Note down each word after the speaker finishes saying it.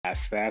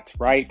Yes, that's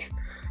right.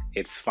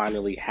 It's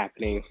finally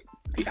happening.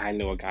 The I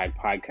Know a Guide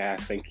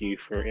podcast. Thank you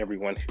for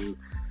everyone who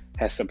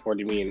has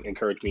supported me and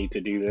encouraged me to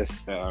do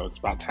this. It's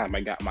about time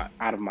I got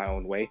out of my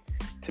own way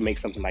to make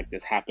something like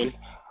this happen.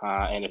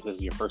 And if this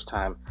is your first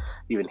time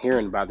even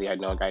hearing about the I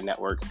Know a Guide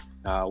network,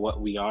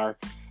 what we are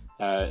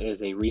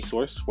is a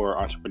resource for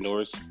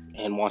entrepreneurs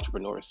and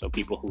entrepreneurs. So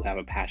people who have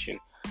a passion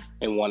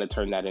and want to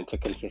turn that into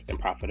consistent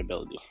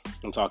profitability.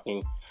 I'm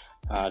talking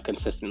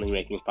consistently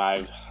making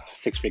 5-6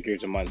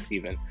 figures a month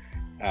even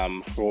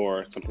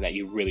for something that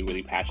you're really,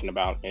 really passionate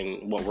about.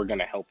 And what we're going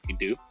to help you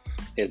do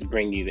is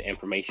bring you the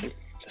information,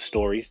 the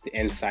stories, the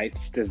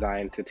insights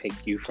designed to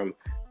take you from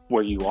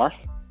where you are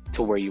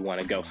to where you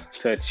want to go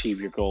to achieve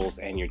your goals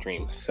and your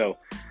dreams. So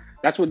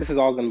that's what this is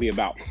all going to be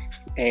about.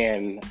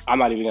 And I'm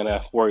not even going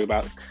to worry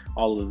about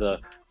all of the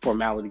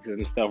formalities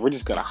and stuff. We're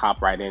just going to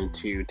hop right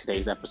into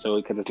today's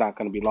episode because it's not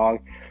going to be long.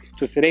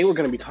 So today we're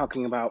going to be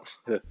talking about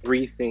the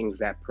 3 things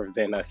that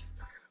prevent us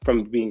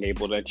from being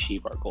able to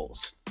achieve our goals.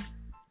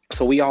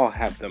 So we all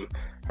have them,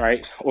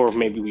 right? Or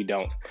maybe we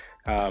don't.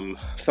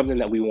 Something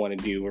that we want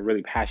to do. We're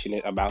really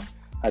passionate about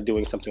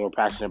doing something. We're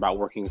passionate about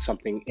working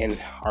something in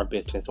our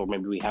business, or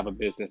maybe we have a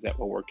business that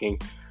we're working,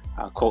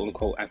 quote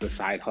unquote, as a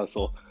side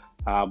hustle,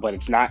 but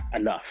it's not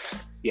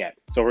enough yet.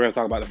 So we're going to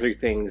talk about the 3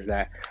 things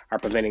that are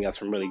preventing us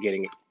from really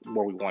getting it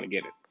where we want to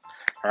get it.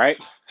 All right,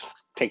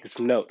 take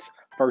some notes.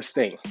 First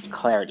thing,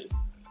 clarity.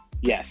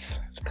 Yes,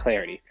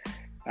 clarity.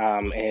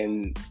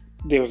 And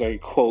there was a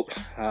quote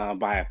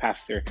by a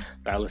pastor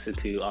that I listened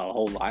to a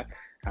whole lot.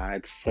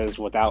 It says,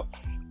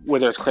 where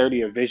there's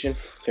clarity of vision,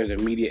 there's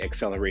immediate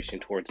acceleration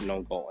towards a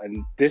known goal.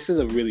 And this is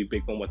a really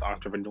big one with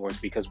entrepreneurs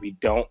because we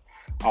don't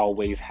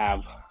always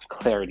have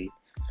clarity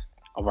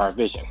of our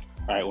vision.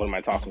 All right, what am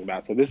I talking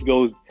about? So this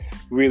goes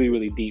really,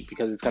 really deep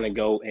because it's going to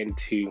go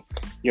into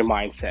your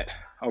mindset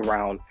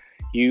around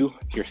you,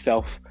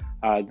 yourself,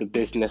 the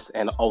business,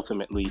 and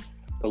ultimately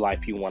the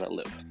life you want to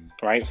live,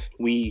 right?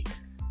 We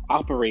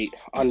operate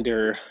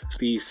under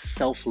these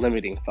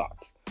self-limiting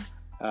thoughts.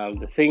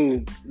 The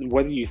thing,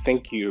 whether you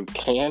think you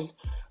can,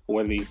 or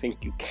whether you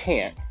think you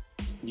can't,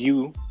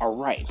 you are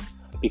right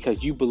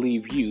because you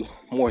believe you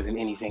more than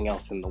anything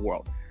else in the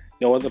world.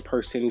 No other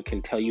person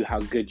can tell you how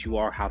good you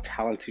are, how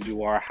talented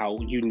you are, how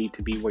you need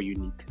to be where you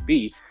need to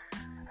be.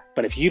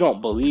 But if you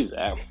don't believe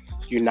that,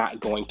 you're not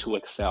going to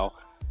excel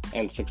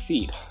and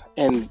succeed.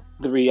 And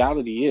the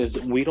reality is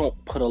we don't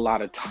put a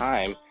lot of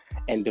time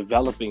in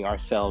developing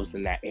ourselves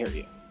in that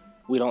area.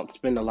 We don't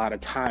spend a lot of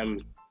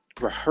time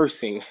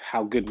rehearsing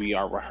how good we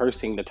are,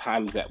 rehearsing the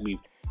times that we've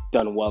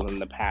done well in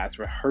the past,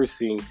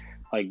 rehearsing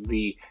like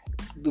the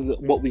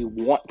what we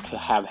want to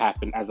have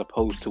happen as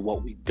opposed to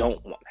what we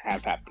don't want to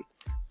have happen.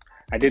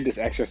 I did this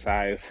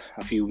exercise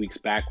a few weeks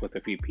back with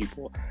a few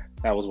people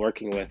that I was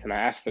working with, and I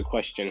asked the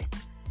question,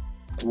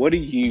 what are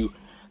you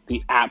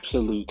the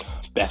absolute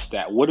best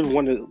at? What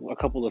are a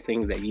couple of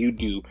things that you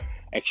do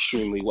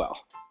extremely well?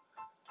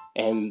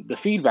 And the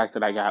feedback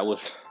that I got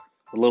was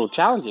a little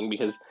challenging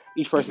because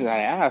each person that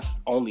I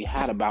asked only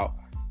had about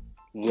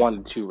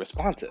 1 to 2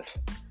 responses.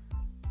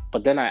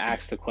 But then I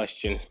asked the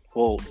question,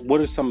 well,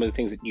 what are some of the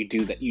things that you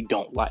do that you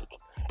don't like?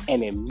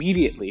 And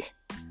immediately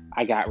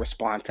I got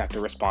response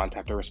after response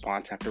after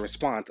response after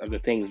response of the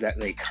things that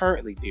they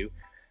currently do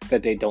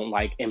that they don't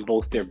like in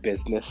both their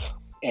business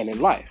and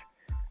in life.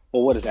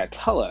 Well, what does that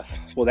tell us?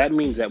 Well, that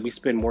means that we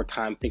spend more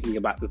time thinking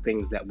about the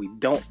things that we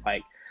don't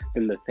like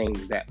than the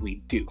things that we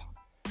do.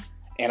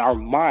 And our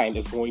mind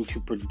is going to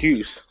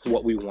produce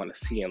what we want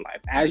to see in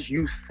life. As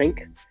you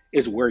think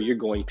is where you're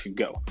going to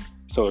go.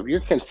 So if you're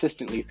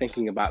consistently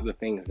thinking about the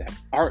things that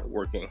aren't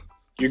working,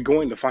 you're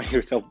going to find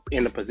yourself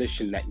in a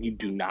position that you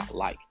do not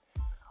like.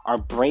 Our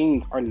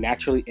brains are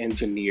naturally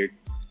engineered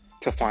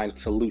to find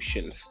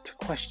solutions to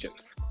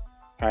questions.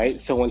 All right.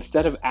 So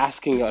instead of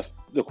asking us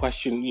the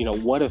question,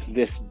 what if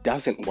this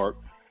doesn't work?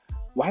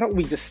 Why don't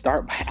we just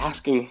start by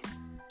asking,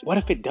 what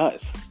if it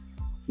does?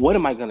 What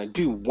am I going to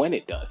do when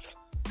it does?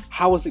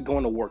 How is it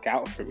going to work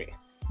out for me?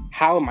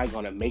 How am I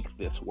going to make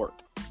this work?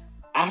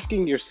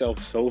 Asking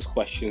yourself those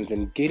questions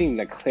and getting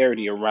the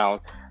clarity around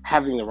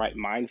having the right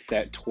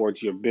mindset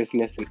towards your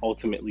business and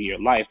ultimately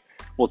your life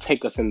will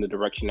take us in the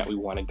direction that we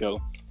want to go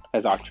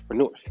as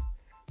entrepreneurs.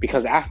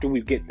 Because after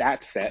we get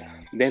that set,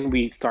 then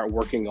we start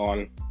working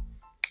on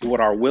what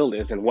our will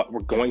is and what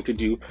we're going to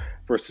do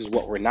versus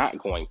what we're not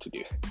going to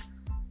do.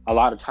 A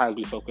lot of times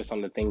we focus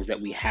on the things that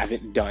we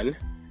haven't done.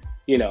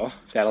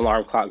 That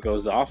alarm clock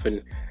goes off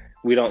and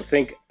we don't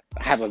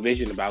have a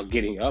vision about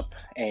getting up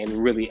and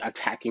really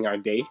attacking our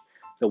day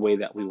the way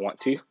that we want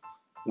to.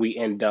 We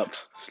end up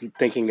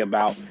thinking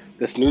about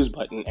the snooze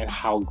button and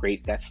how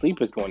great that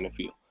sleep is going to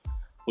feel.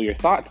 Well, your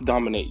thoughts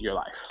dominate your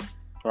life,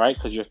 right?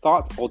 Because your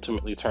thoughts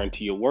ultimately turn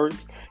to your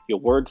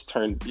words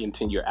turn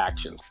into your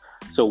actions.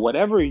 So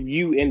whatever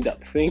you end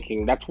up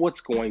thinking, that's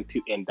what's going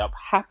to end up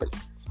happening.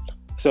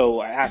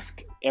 So I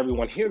ask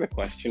everyone here the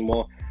question,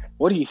 well,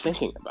 what are you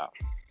thinking about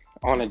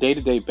on a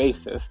day-to-day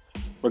basis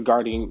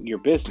regarding your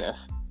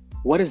business?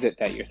 What is it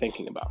that you're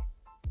thinking about?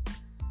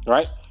 All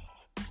right.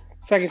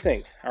 Second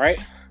thing, all right.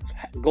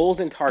 goals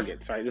and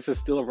targets, right? This is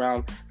still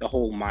around the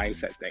whole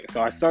mindset thing.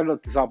 So I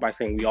started this off by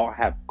saying we all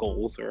have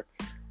goals, or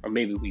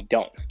maybe we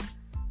don't.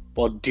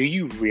 Well, do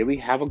you really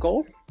have a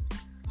goal?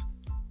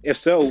 If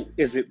so,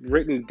 is it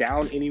written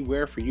down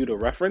anywhere for you to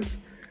reference?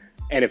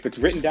 And if it's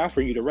written down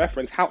for you to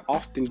reference, how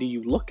often do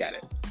you look at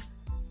it?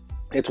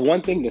 It's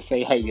one thing to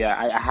say, hey, yeah,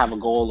 I have a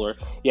goal, or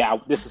yeah,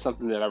 this is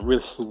something that I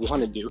really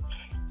want to do,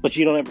 but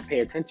you don't ever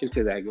pay attention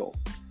to that goal.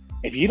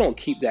 If you don't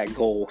keep that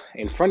goal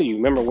in front of you,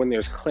 remember, when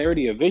there's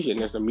clarity of vision,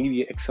 there's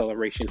immediate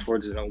acceleration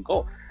towards your own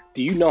goal.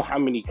 Do you know how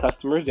many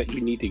customers that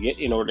you need to get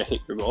in order to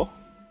hit your goal?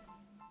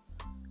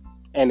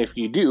 And if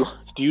you do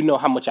you know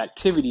how much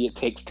activity it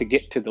takes to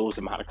get to those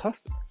amount of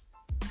customers?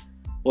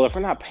 Well, if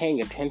we're not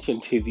paying attention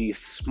to these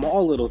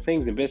small little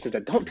things in business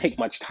that don't take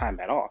much time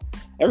at all,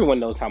 everyone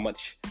knows how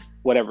much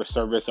whatever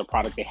service or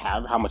product they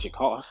have, how much it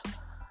costs,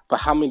 but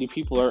how many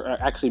people are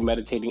actually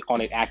meditating on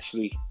it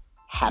actually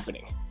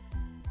happening,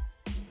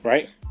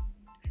 right?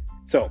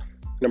 So,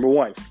 number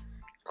one,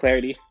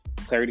 clarity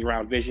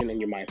around vision and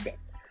your mindset.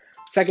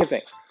 Second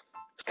thing,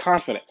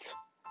 confidence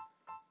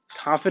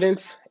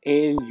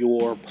in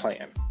your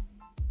plan,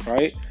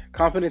 right?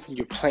 Confidence in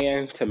your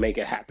plan to make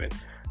it happen.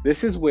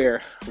 This is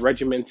where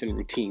regiments and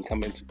routine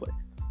come into play,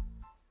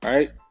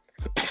 right?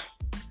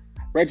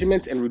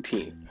 Regiments and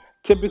routine.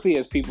 Typically,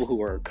 as people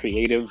who are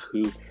creative,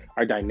 who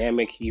are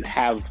dynamic, you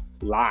have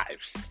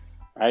lives,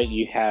 right?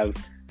 You have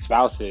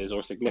spouses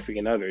or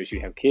significant others,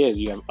 you have kids,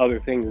 you have other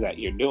things that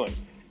you're doing,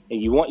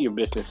 and you want your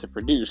business to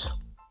produce,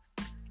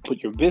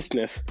 but your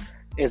business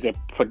is a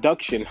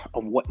production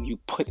of what you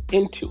put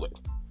into it.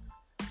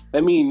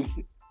 That means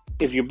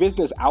if your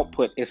business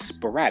output is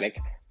sporadic,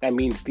 that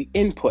means the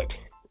input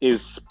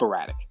is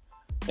sporadic.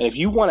 And if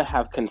you want to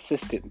have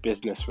consistent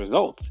business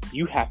results,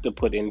 you have to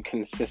put in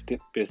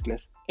consistent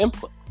business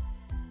input,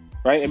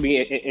 right? I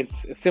mean,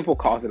 it's a simple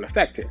cause and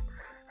effect here,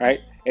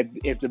 right?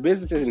 If the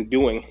business isn't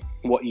doing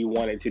what you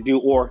want it to do,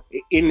 or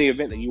in the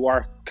event that you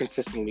are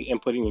consistently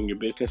inputting in your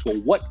business, well,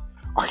 what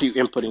are you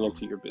inputting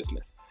into your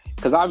business?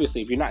 Because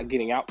obviously, if you're not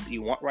getting out what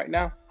you want right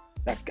now,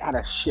 that's got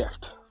to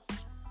shift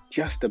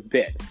just a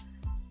bit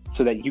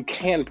so that you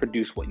can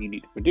produce what you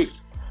need to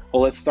produce.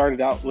 Well, let's start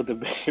it out with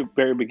the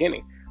very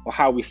beginning. Well,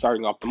 how are we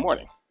starting off the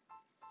morning?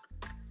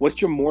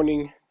 What's your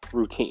morning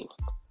routine?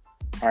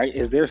 All right,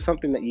 is there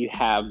something that you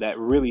have that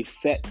really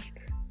sets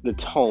the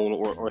tone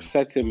or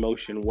sets in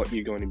motion what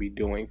you're going to be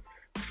doing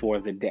for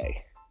the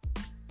day?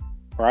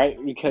 All right,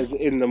 because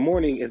in the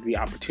morning is the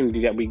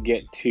opportunity that we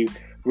get to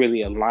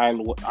really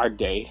align with our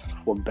day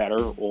for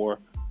better or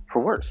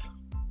for worse.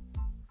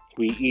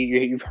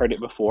 You've heard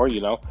it before,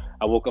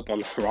 I woke up on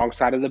the wrong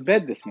side of the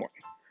bed this morning.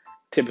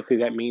 Typically,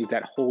 that means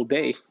that whole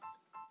day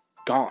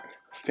gone,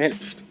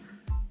 finished.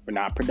 We're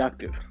not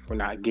productive. We're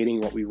not getting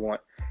what we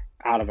want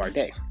out of our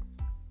day.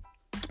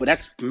 But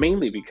that's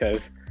mainly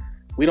because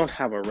we don't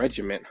have a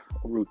regiment,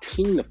 a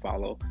routine to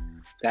follow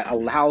that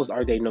allows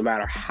our day, no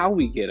matter how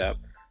we get up,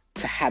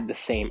 to have the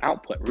same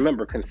output.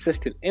 Remember,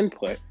 consistent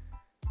input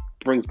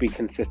brings me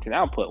consistent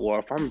output. Well,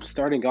 if I'm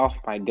starting off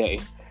my day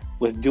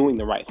with doing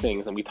the right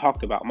things, and we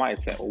talked about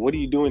mindset, well, what are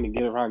you doing to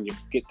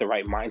get the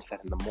right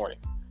mindset in the morning?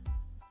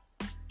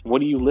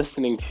 What are you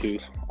listening to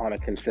on a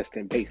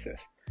consistent basis?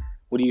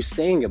 What are you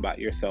saying about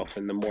yourself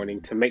in the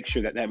morning to make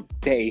sure that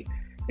day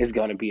is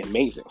going to be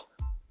amazing?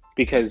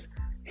 Because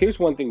here's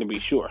one thing to be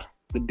sure.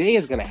 The day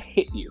is going to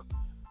hit you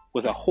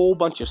with a whole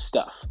bunch of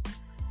stuff,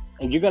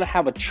 and you're going to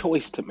have a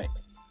choice to make.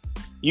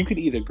 You could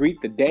either greet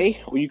the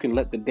day, or you can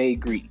let the day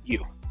greet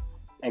you.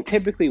 And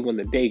typically when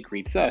the day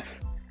greets us,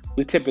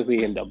 we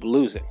typically end up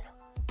losing.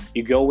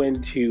 You go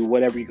into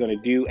whatever you're going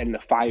to do, and the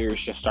fires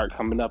just start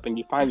coming up, and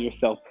you find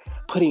yourself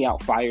putting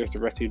out fires the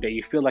rest of your day.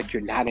 You feel like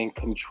you're not in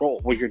control.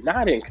 Well, you're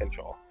not in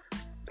control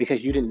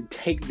because you didn't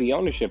take the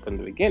ownership in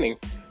the beginning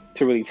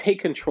to really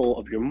take control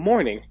of your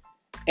morning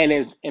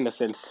and in a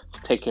sense,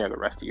 take care of the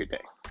rest of your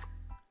day.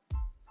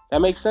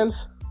 That makes sense?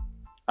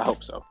 I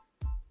hope so.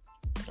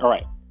 All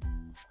right.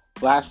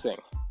 Last thing,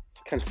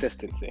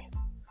 consistency.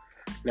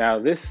 Now,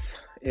 this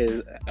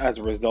is as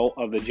a result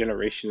of the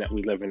generation that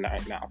we live in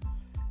right now.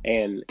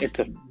 And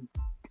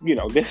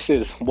this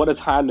is what a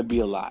time to be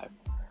alive.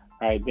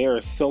 All right, there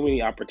are so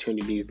many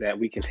opportunities that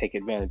we can take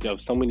advantage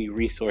of, so many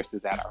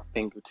resources at our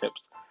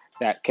fingertips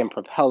that can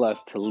propel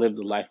us to live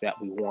the life that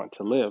we want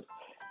to live.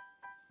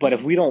 But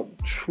if we don't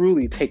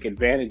truly take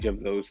advantage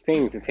of those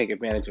things and take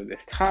advantage of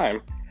this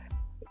time,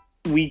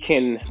 we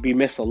can be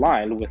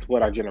misaligned with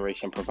what our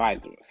generation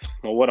provides us.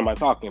 Well, what am I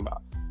talking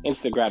about?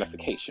 Instant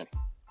gratification,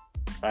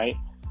 right?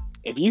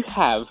 If you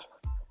have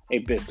a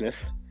business,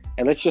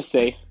 and let's just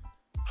say,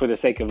 for the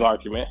sake of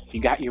argument,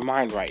 you got your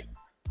mind right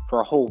for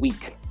a whole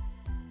week.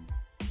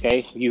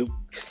 Okay, you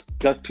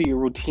stuck to your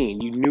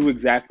routine. You knew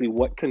exactly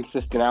what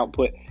consistent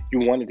output you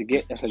wanted to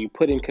get, and so you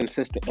put in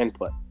consistent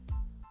input.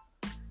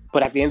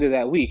 But at the end of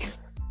that week,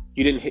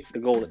 you didn't hit the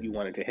goal that you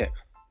wanted to hit.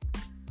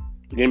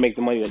 You didn't make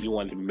the money that you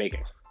wanted to be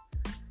making.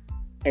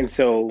 And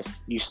so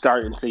you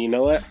start and say, you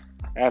know what?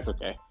 That's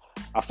okay.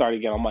 I'll start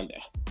again on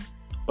Monday.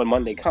 But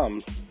Monday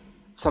comes,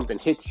 something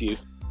hits you,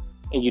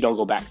 and you don't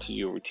go back to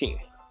your routine.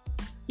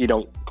 you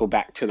don't go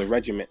back to the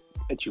regiment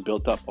that you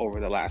built up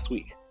over the last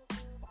week.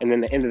 And then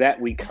the end of that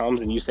week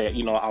comes and you say,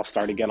 I'll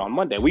start again on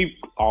Monday. We've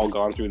all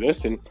gone through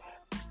this and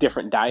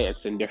different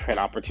diets and different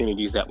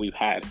opportunities that we've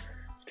had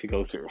to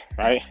go through,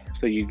 right?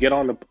 So you get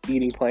on the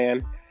eating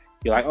plan.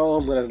 You're like,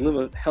 I'm going to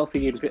live a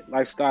healthy and fit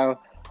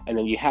lifestyle. And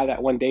then you have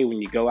that one day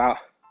when you go out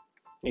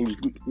and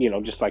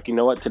you just like,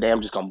 today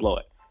I'm just going to blow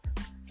it.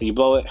 So you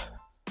blow it.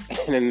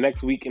 And then the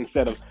next week,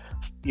 instead of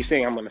you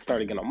saying I'm going to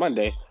start again on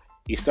Monday,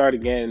 you start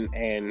again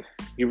and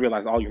you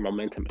realize all your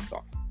momentum is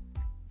gone.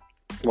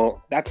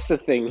 Well, that's the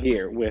thing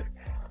here with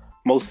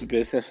most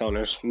business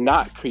owners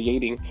not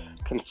creating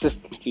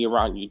consistency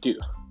around you do.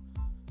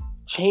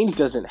 Change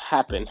doesn't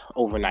happen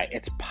overnight.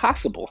 It's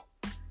possible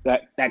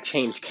that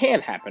change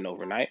can happen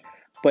overnight,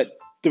 but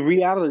the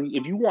reality,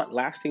 if you want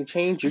lasting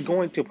change, you're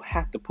going to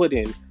have to put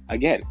in,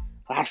 again,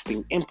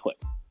 lasting input.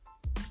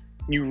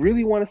 You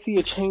really want to see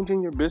a change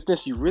in your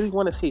business? You really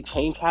want to see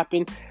change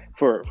happen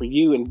for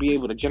you and be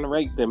able to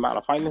generate the amount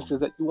of finances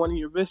that you want in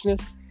your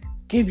business?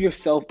 Give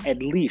yourself at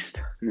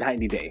least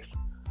 90 days.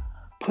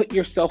 Put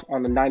yourself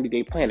on a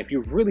 90-day plan. If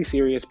you're really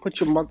serious, put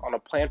your month on a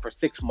plan for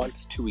 6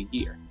 months to a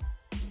year.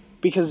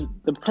 Because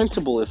the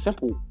principle is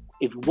simple.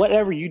 If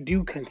whatever you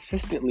do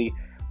consistently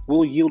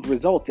will yield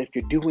results if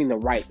you're doing the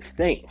right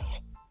things,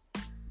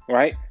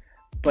 right?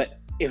 But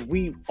if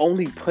we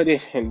only put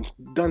it and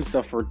done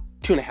stuff for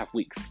 2.5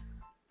 weeks,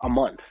 a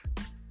month,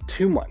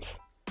 2 months,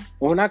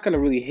 we're not going to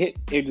really hit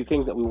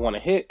everything that we want to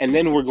hit, and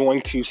then we're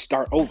going to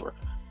start over.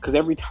 Because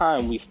every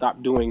time we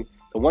stop doing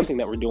the one thing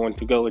that we're doing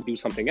to go and do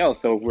something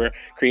else. So if we're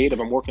creative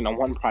and working on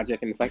one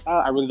project and it's like,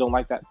 I really don't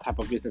like that type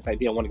of business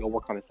idea, I want to go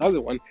work on this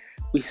other one.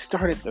 We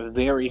start at the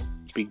very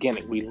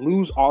beginning. We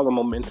lose all the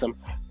momentum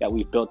that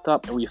we've built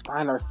up, and we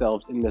find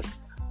ourselves in this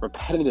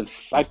repetitive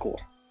cycle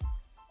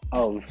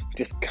of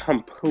just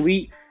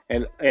complete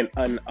and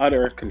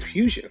utter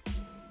confusion.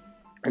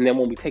 And then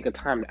when we take a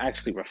time to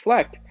actually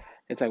reflect,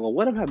 it's like, well,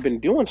 what have I been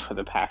doing for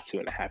the past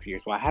 2.5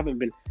 years? Well, I haven't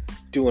been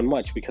doing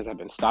much because I've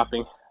been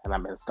stopping and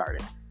I've been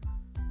starting.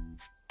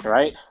 All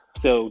right.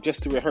 So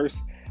just to rehearse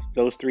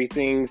those 3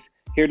 things,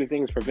 here are the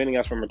things preventing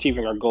us from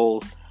achieving our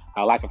goals: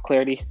 lack of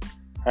clarity,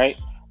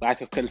 right? Lack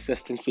of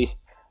consistency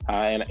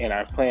in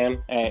our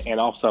plan, and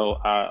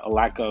also a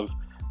lack of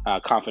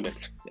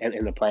confidence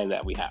in the plan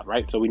that we have,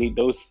 right? So we need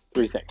those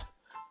 3 things.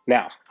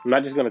 Now, I'm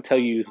not just going to tell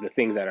you the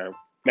things that are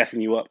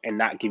messing you up and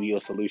not give you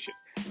a solution.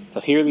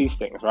 So here are these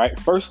things, right?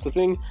 First, the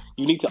thing,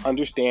 you need to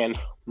understand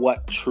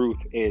what the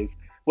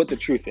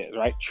truth is,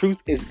 right?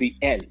 Truth is the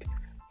end.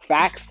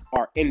 Facts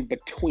are in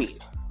between,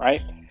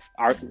 right?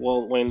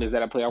 Well, when does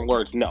that play on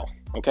words? No,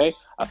 okay?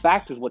 A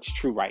fact is what's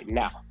true right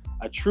now.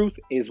 A truth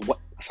is what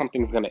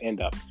something's going to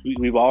end up.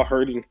 We've all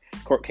heard in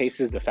court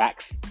cases, the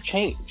facts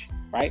change,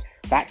 right?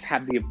 Facts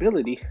have the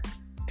ability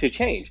to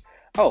change.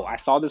 Oh, I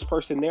saw this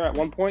person there at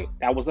one point.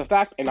 That was a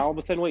fact. And all of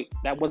a sudden, wait,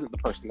 that wasn't the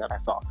person that I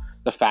saw.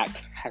 The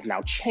fact has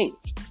now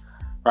changed,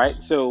 right?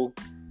 So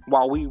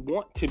while we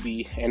want to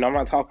be, and I'm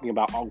not talking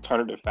about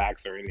alternative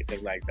facts or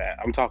anything like that.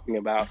 I'm talking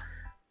about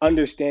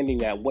understanding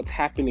that what's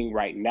happening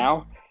right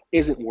now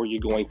isn't where you're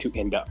going to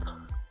end up,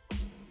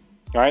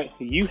 right?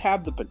 You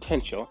have the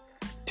potential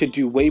to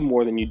do way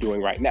more than you're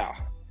doing right now.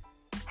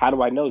 How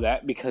do I know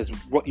that? Because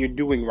what you're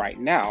doing right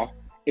now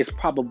is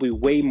probably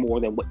way more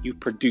than what you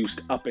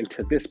produced up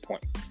until this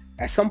point.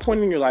 At some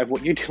point in your life,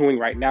 what you're doing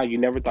right now, you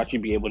never thought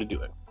you'd be able to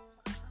do it.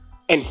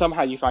 And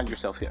somehow you find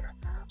yourself here.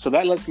 So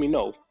that lets me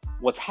know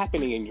what's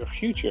happening in your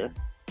future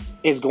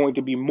is going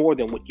to be more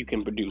than what you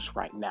can produce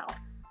right now,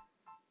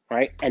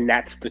 right? And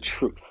that's the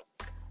truth.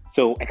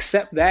 So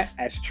accept that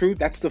as truth.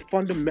 That's the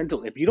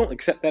fundamental. If you don't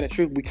accept that as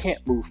truth, we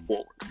can't move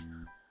forward,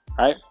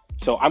 right?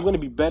 So I'm going to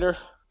be better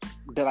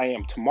than I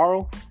am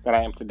tomorrow than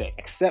I am today.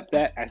 Accept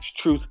that as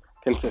truth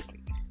consistently.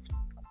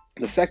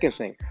 The second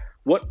thing,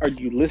 what are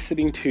you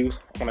listening to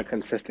on a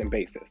consistent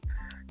basis?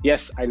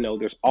 Yes, I know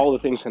there's all the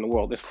things in the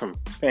world. There's some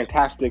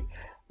fantastic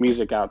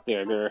music out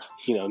there. There are,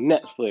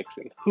 Netflix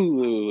and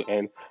Hulu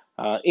and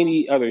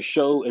any other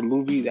show and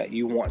movie that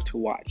you want to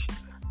watch.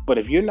 But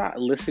if you're not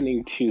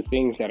listening to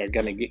things that are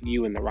going to get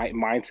you in the right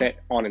mindset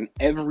on an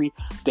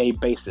everyday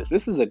basis,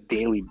 this is a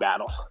daily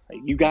battle.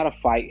 You got to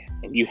fight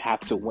and you have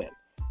to win.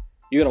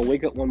 You're going to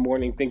wake up one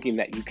morning thinking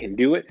that you can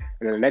do it.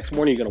 And then the next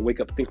morning, you're going to wake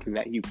up thinking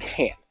that you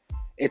can't.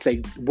 It's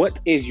what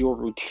is your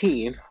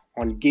routine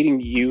on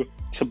getting you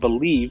to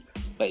believe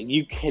that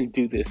you can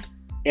do this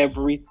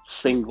every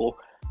single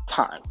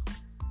time?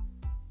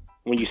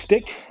 When you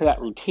stick to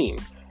that routine,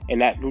 and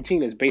that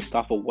routine is based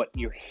off of what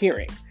you're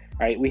hearing,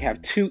 right? We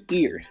have 2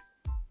 ears,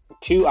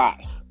 2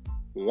 eyes,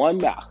 1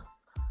 mouth.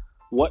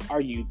 What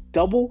are you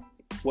double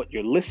what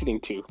you're listening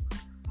to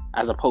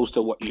as opposed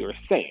to what you're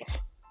saying,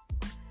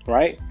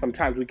 right?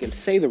 Sometimes we can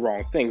say the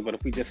wrong thing, but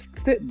if we just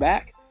sit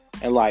back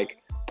and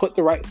put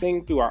the right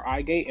thing through our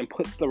eye gate and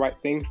put the right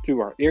things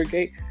through our ear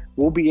gate,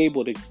 we'll be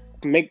able to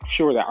make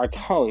sure that our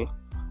tongue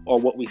or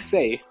what we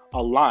say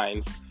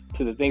aligns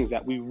to the things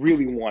that we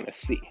really want to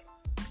see.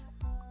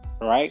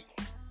 All right?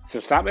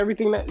 So stop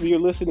everything that you're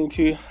listening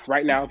to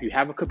right now. If you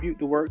have a commute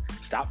to work,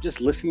 stop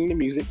just listening to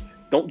music.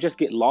 Don't just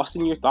get lost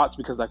in your thoughts,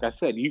 because like I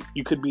said,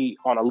 you could be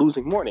on a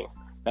losing morning,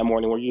 that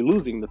morning where you're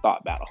losing the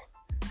thought battle.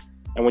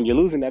 And when you're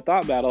losing that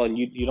thought battle and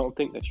you don't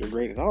think that you're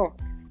great at all,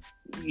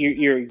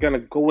 you're going to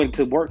go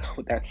into work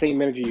with that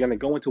same energy. You're going to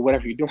go into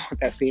whatever you're doing with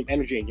that same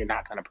energy, and you're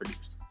not going to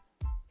produce.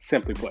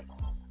 Simply put.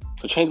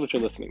 So change what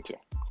you're listening to.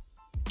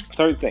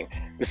 Third thing,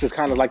 this is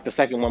kind of like the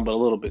second one, but a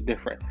little bit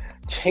different.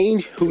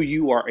 Change who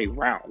you are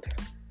around.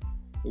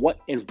 What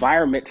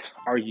environment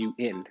are you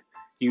in?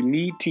 You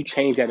need to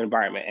change that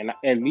environment.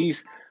 And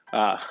these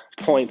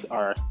points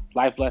are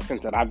life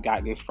lessons that I've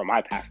gotten from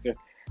my pastor,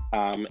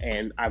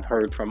 and I've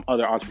heard from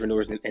other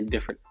entrepreneurs in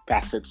different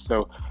facets.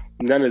 So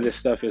none of this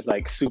stuff is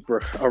like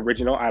super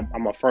original.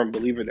 I'm a firm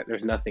believer that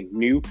there's nothing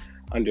new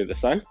under the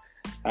sun.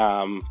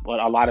 But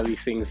a lot of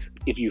these things,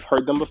 if you've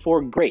heard them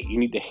before, great. You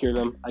need to hear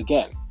them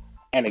again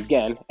and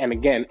again and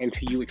again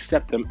until you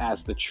accept them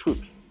as the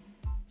truth.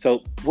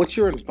 So what's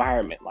your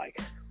environment like?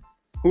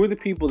 Who are the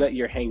people that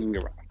you're hanging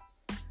around?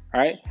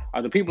 All right?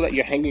 Are the people that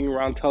you're hanging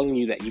around telling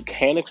you that you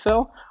can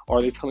excel, or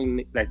are they telling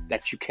you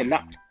that you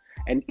cannot?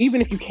 And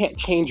even if you can't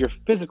change your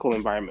physical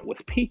environment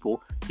with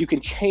people, you can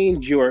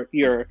change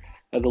the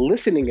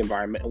listening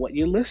environment and what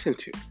you listen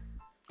to.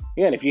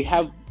 Again, if you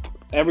have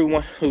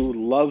everyone who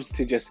loves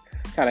to just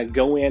kind of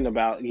go in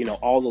about,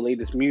 all the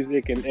latest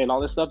music and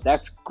all this stuff,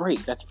 that's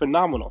great. That's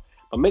phenomenal.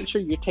 But make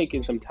sure you're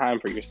taking some time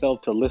for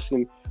yourself to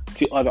listen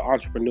to other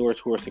entrepreneurs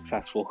who are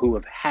successful,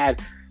 who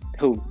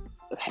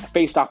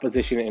faced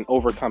opposition and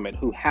overcome it,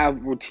 who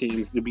have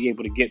routines to be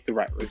able to get the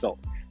right result.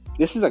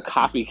 This is a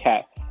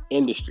copycat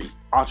industry,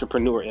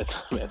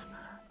 entrepreneurism is.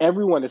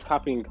 Everyone is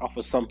copying off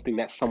of something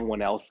that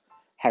someone else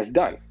has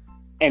done.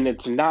 And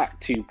it's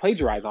not to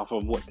plagiarize off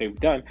of what they've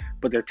done,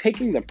 but they're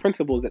taking the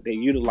principles that they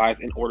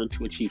utilize in order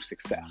to achieve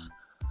success.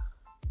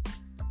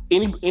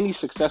 Any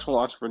successful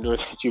entrepreneur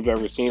that you've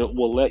ever seen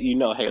will let you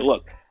know, hey,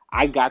 look,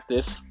 I got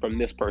this from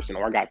this person,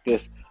 or I got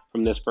this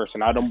from this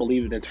person. I don't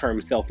believe in the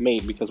term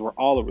self-made, because we're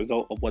all a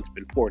result of what's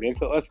been poured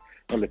into us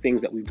and the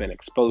things that we've been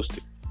exposed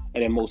to.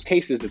 And in most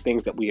cases, the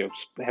things that we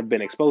have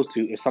been exposed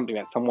to is something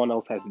that someone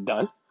else has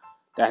done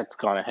that's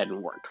gone ahead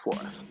and worked for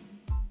us.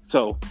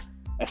 So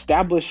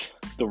establish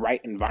the right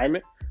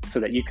environment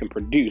so that you can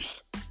produce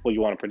what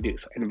you want to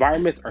produce.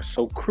 Environments are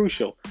so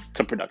crucial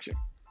to production.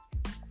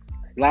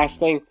 Last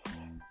thing,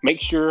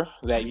 make sure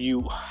that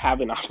you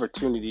have an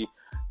opportunity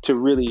to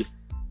really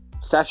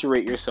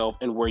saturate yourself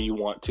in where you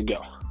want to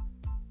go.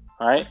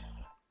 All right?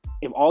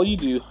 If all you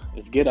do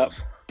is get up,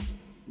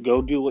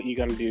 go do what you're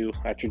going to do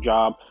at your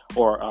job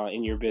or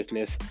in your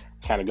business,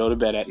 kind of go to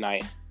bed at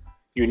night,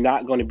 you're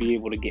not going to be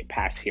able to get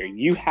past here.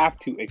 You have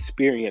to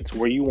experience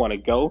where you want to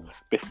go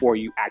before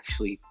you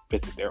actually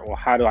visit there. Well,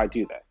 how do I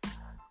do that?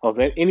 Well,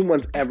 if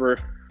anyone's ever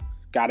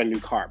got a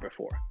new car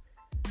before,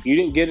 you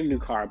didn't get a new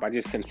car by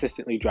just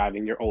consistently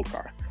driving your old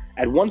car.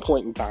 At one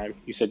point in time,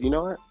 you said, you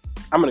know what?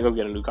 I'm going to go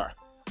get a new car.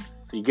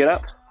 So you get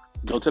up,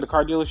 go to the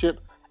car dealership,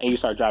 and you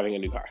start driving a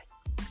new car.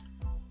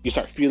 You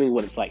start feeling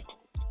what it's like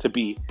to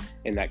be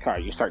in that car.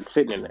 You start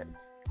sitting in it.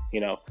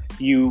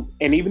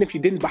 And even if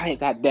you didn't buy it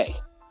that day,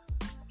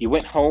 you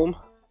went home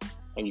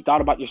and you thought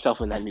about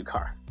yourself in that new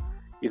car.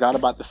 You thought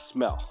about the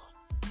smell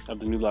of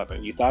the new leather.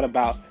 You thought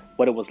about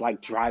what it was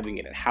like driving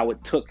it and how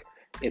it took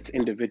its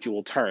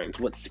individual turns,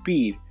 what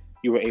speed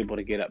you were able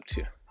to get up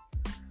to.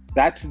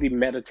 That's the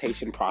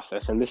meditation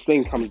process. And this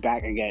thing comes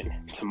back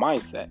again to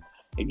mindset.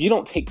 If you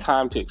don't take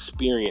time to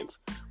experience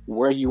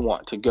where you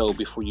want to go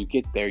before you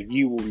get there,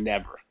 you will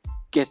never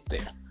get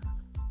there.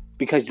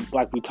 Because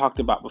like we talked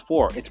about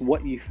before, it's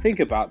what you think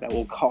about that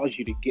will cause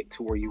you to get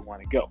to where you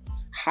want to go.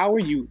 How are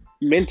you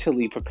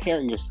mentally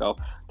preparing yourself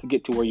to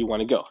get to where you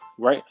want to go,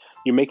 right?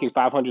 You're making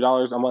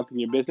 $500 a month in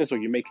your business, or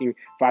you're making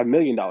 $5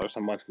 million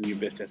a month in your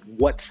business.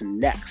 What's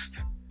next?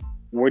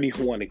 Where do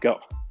you want to go?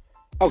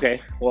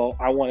 Okay, well,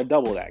 I want to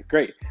double that.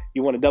 Great.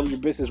 You want to double your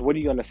business. What are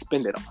you going to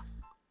spend it on?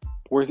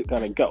 Where's it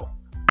going to go?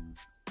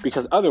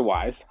 Because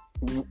otherwise,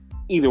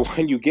 either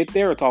when you get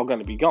there, it's all going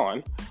to be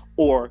gone,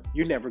 or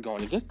you're never going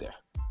to get there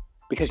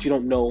because you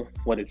don't know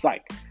what it's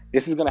like.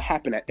 This is going to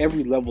happen at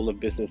every level of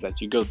business that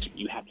you go to.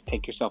 You have to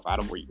take yourself out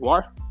of where you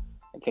are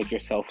and take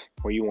yourself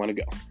where you want to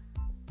go.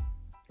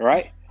 All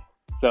right?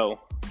 So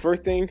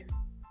first thing,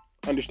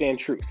 understand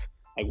truth.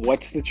 Like,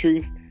 what's the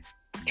truth?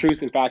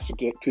 Truth and facts are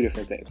two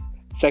different things.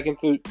 Second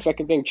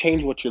thing,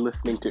 change what you're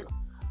listening to.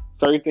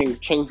 Third thing,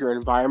 change your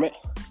environment.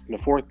 And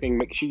the fourth thing,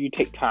 make sure you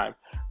take time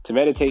to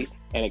meditate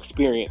and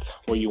experience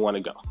where you want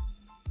to go.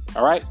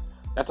 All right?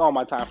 That's all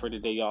my time for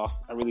today, y'all.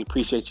 I really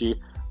appreciate you.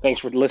 Thanks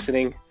for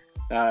listening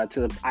to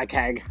the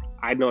ICAG,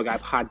 I Know a Guy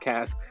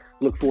podcast.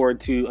 Look forward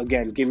to,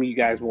 again, giving you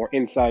guys more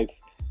insights,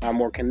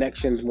 more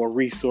connections, more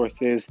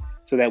resources,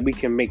 so that we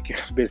can make your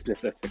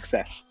business a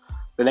success.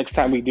 The next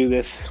time we do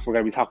this, we're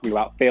going to be talking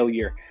about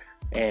failure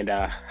and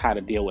how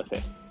to deal with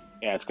it.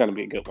 Yeah, it's going to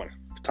be a good one.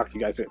 Talk to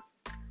you guys soon.